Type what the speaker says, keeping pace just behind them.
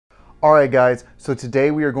Alright guys, so today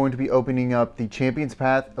we are going to be opening up the Champions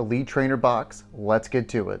Path Elite Trainer box. Let's get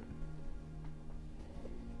to it.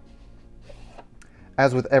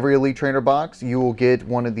 As with every Elite Trainer box, you will get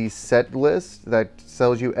one of these set lists that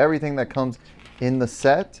tells you everything that comes in the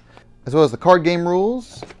set, as well as the card game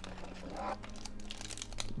rules,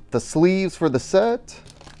 the sleeves for the set,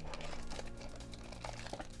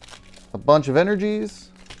 a bunch of energies,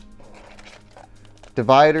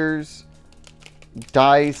 dividers,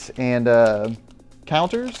 dice, and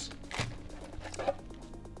counters.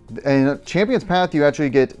 In Champions Path, you actually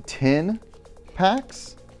get 10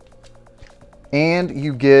 packs, and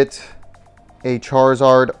you get a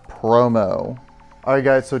Charizard promo. Alright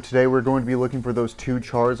guys, so today we're going to be looking for those two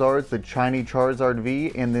Charizards, the Shiny Charizard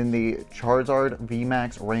V and then the Charizard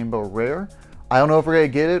VMAX Rainbow Rare. I don't know if we're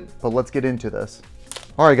going to get it, but let's get into this.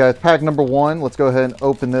 Alright guys, pack number 1, let's go ahead and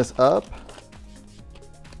open this up.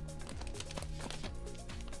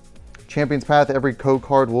 Champions Path, every code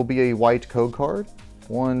card will be a white code card.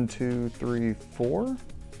 1, 2, 3, 4.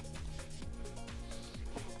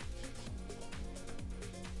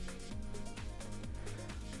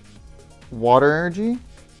 Water Energy,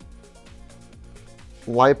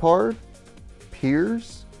 Liepard,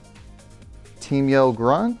 Piers, Team Yell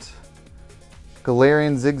Grunt,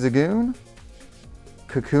 Galarian Zigzagoon,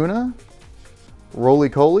 Kakuna,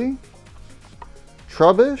 Roly-Coly,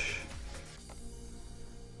 Trubbish,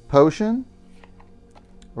 Potion,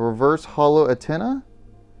 a Reverse Holo Athena,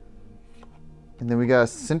 and then we got a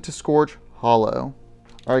Centiskorch Holo.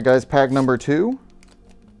 Alright guys, pack number 2.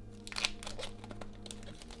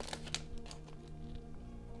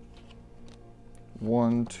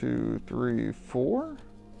 One, two, three, 4.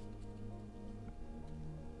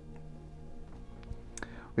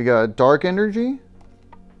 We got Dark Energy,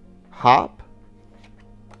 Hop,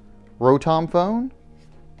 Rotom Phone,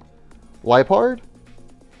 Liepard,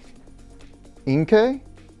 Inkay,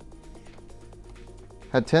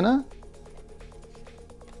 Hatenna,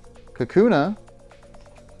 Kakuna,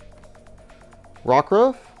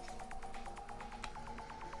 Rockruff,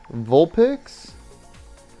 Vulpix.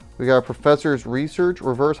 We got Professor's Research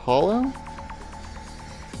Reverse Holo.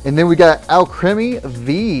 And then we got Alcremie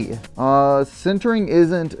V. Centering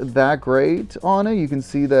isn't that great on it. You can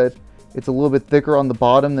see that it's a little bit thicker on the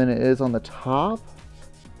bottom than it is on the top.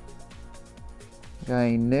 Got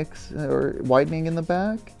a NYX or whitening in the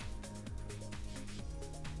back.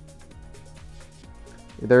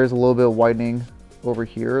 There is a little bit of whitening over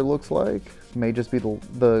here, it looks like. May just be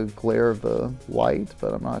the glare of the light,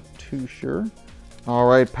 but I'm not too sure. All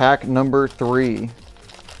right, pack number 3.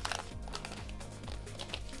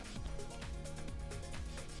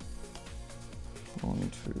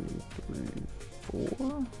 One, two, three,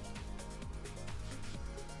 4.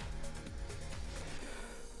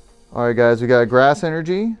 All right, guys, we got Grass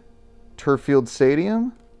Energy, Turffield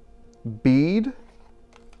Stadium, Bead,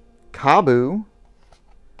 Kabu,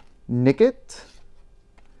 Nickit,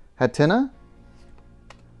 Hatenna,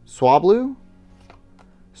 Swablu,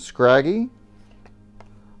 Scraggy,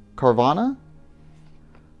 Carvana,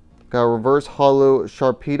 got a Reverse Holo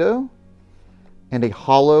Sharpedo, and a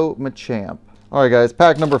Holo Machamp. All right, guys,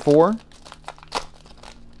 pack number 4.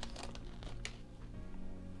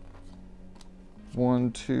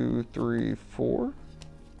 One, two, three, 4.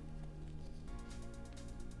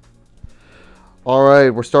 All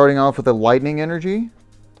right, we're starting off with a Lightning Energy,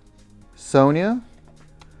 Sonia,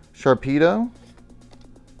 Sharpedo,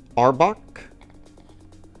 Arbok,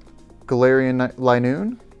 Galarian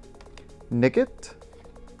Linoon, Nickit,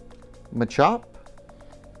 Machop,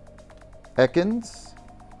 Ekans,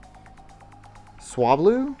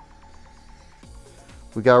 Swablu.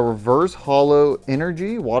 We got a Reverse Holo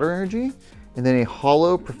Energy, Water Energy, and then a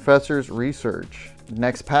Holo Professor's Research.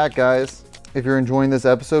 Next pack, guys. If you're enjoying this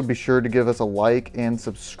episode, be sure to give us a like and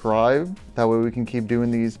subscribe. That way we can keep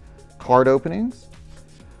doing these card openings.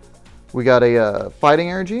 We got a Fighting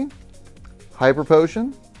Energy, Hyper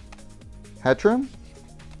Potion, Hetrim,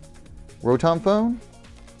 Rotom Phone,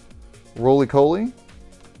 Roly-Coly,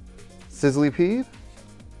 Sizzlypede,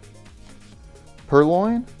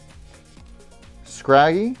 Purloin,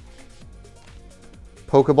 Scraggy,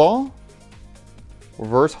 Pokeball,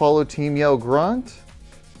 Reverse Holo Team Yell Grunt,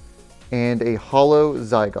 and a Holo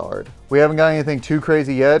Zygarde. We haven't got anything too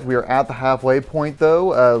crazy yet. We are at the halfway point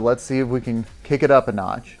though. Let's see if we can kick it up a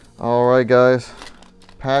notch. All right, guys,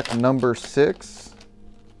 pack number 6.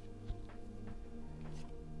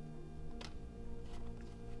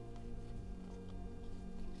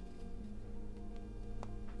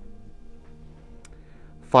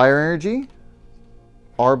 Fire Energy,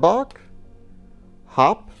 Arbok,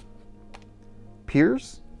 Hop,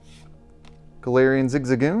 Piers, Galarian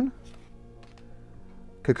Zigzagoon,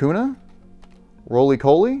 Kakuna,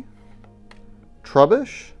 Roly-Coly,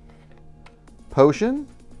 Trubbish, Potion,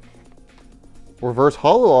 reverse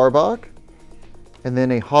holo Arbok, and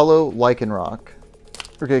then a holo Lycanroc.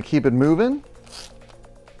 We're going to keep it moving.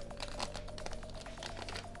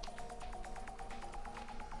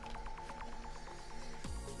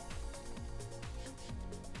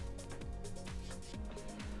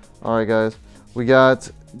 Alright guys, we got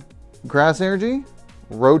Grass Energy,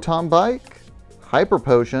 Rotom Bike, Hyper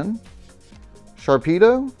Potion,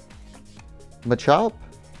 Sharpedo, Machop,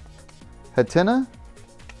 Hatenna,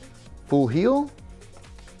 Full Heal,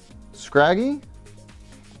 Scraggy,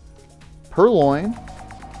 Purloin,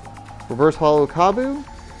 Reverse Holo Kabu,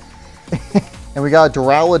 and we got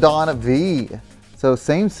Duraludon V. So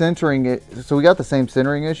same centering, so we got the same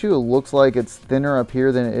centering issue. It looks like it's thinner up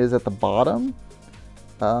here than it is at the bottom.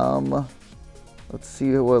 Let's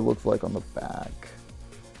see what it looks like on the back.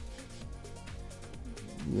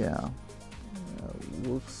 Yeah, it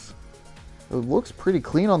looks pretty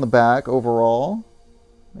clean on the back overall.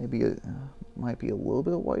 Maybe it might be a little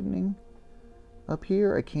bit of whitening up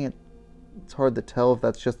here. It's hard to tell if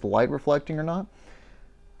that's just the light reflecting or not.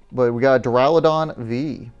 But we got Duraludon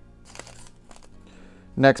V.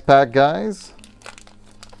 Next pack, guys.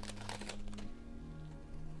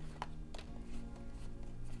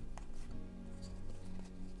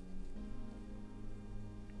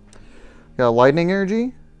 Got Lightning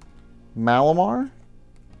Energy, Malamar,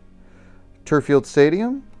 Turffield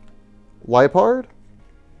Stadium, Liepard,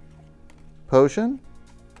 Potion,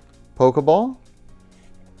 Pokeball,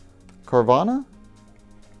 Carvana,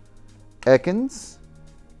 Ekans,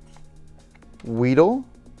 Weedle,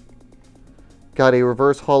 got a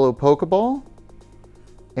reverse holo Pokeball,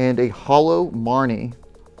 and a holo Marnie.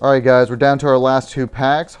 Alright guys, we're down to our last two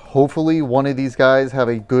packs. Hopefully one of these guys have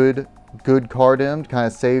a good card in to kind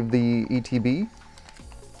of save the ETB.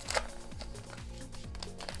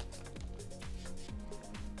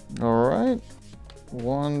 Alright.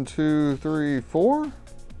 1, 2, 3, 4.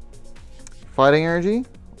 Fighting Energy,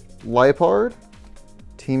 Liepard,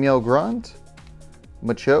 Team Yell Grunt,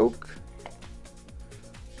 Machoke,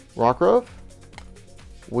 Rockruff,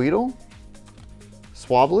 Weedle,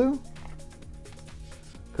 Swablu,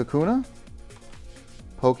 Kakuna,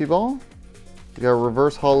 Pokeball. We got a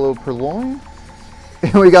reverse holo Purloin.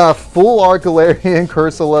 And we got a full art Galarian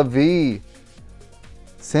Cursola V.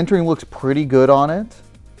 Centering looks pretty good on it.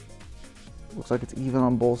 Looks like it's even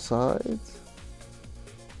on both sides.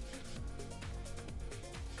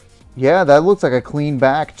 Yeah, that looks like a clean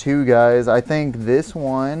back too, guys. I think this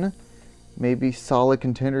one may be solid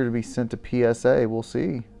contender to be sent to PSA. We'll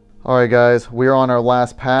see. All right, guys, we're on our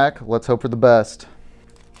last pack. Let's hope for the best.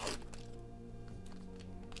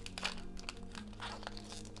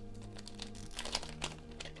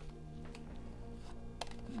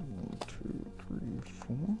 1, 2, 3,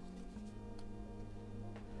 4.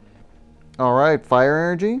 All right, Fire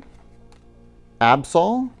Energy,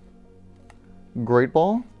 Absol, Great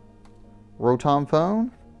Ball, Rotom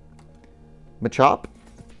Phone, Machop,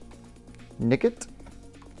 Nickit,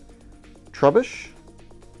 Trubbish,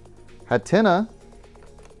 Hatenna,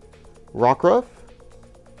 Rockruff,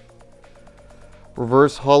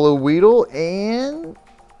 reverse holo Weedle, and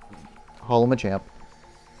holo Machamp.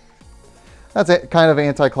 That's kind of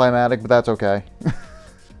anticlimactic, but that's okay.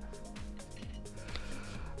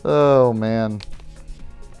 Oh, man.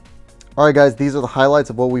 Alright, guys, these are the highlights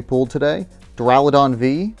of what we pulled today. Duraludon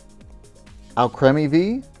V, Alcremie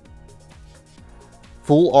V,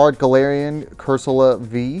 Full Art Galarian Cursola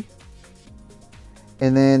V,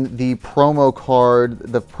 and then the promo card,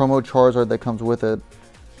 the promo Charizard that comes with it,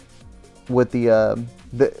 with the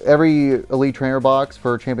every Elite Trainer box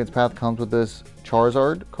for Champion's Path comes with this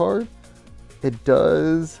Charizard card. It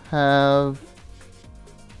does have...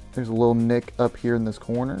 There's a little nick up here in this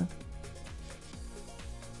corner.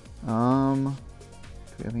 Do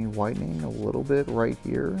we have any whitening? A little bit right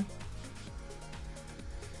here.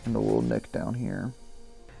 And a little nick down here.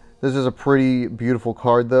 This is a pretty beautiful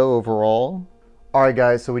card though, overall. Alright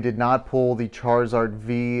guys, so we did not pull the Charizard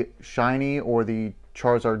V Shiny or the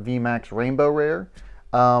Charizard V Max Rainbow Rare.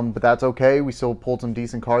 But that's okay, we still pulled some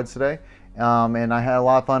decent cards today. And I had a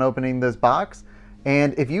lot of fun opening this box.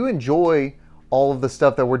 And if you enjoy all of the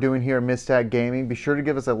stuff that we're doing here at Mistag Gaming, be sure to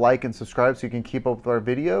give us a like and subscribe so you can keep up with our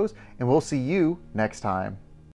videos, and we'll see you next time.